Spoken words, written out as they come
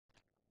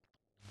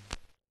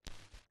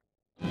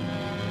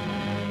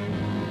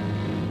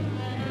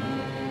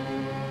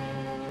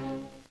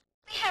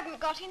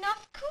got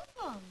enough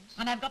coupons.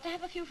 And I've got to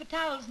have a few for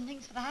towels and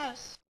things for the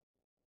house.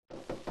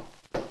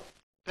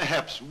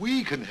 Perhaps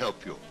we can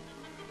help you.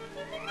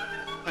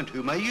 And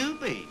who may you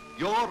be?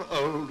 Your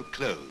old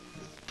clothes,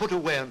 put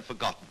away and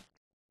forgotten.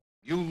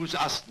 Use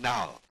us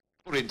now,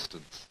 for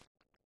instance.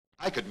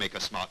 I could make a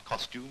smart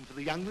costume for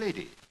the young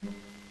lady.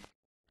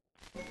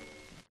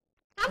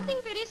 Something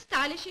very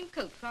stylish in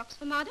coat frocks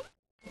for madam.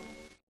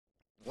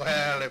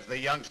 Well, if the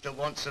youngster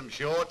wants some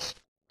shorts,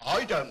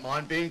 I don't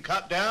mind being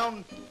cut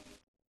down.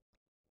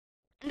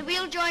 And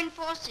we'll join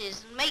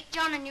forces and make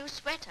John a new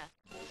sweater.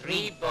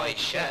 3 boy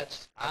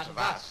shirts out of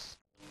us.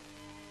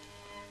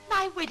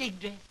 My wedding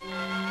dress.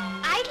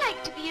 I'd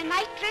like to be a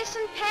nightdress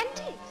and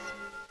panties.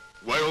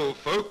 Well,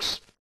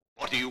 folks,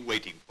 what are you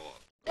waiting for?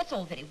 That's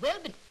all very well,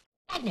 but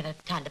I've never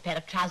turned a pair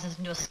of trousers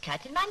into a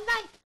skirt in my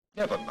life.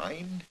 Never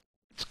mind.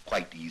 It's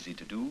quite easy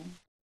to do.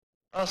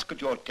 Ask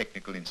at your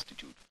technical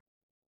institute.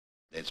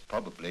 There's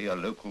probably a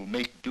local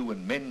make, do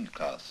and mend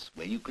class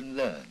where you can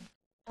learn.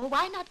 Or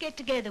why not get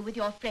together with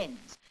your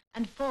friends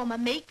and form a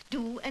make,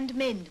 do and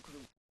mend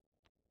group?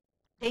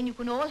 Then you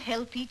can all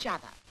help each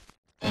other.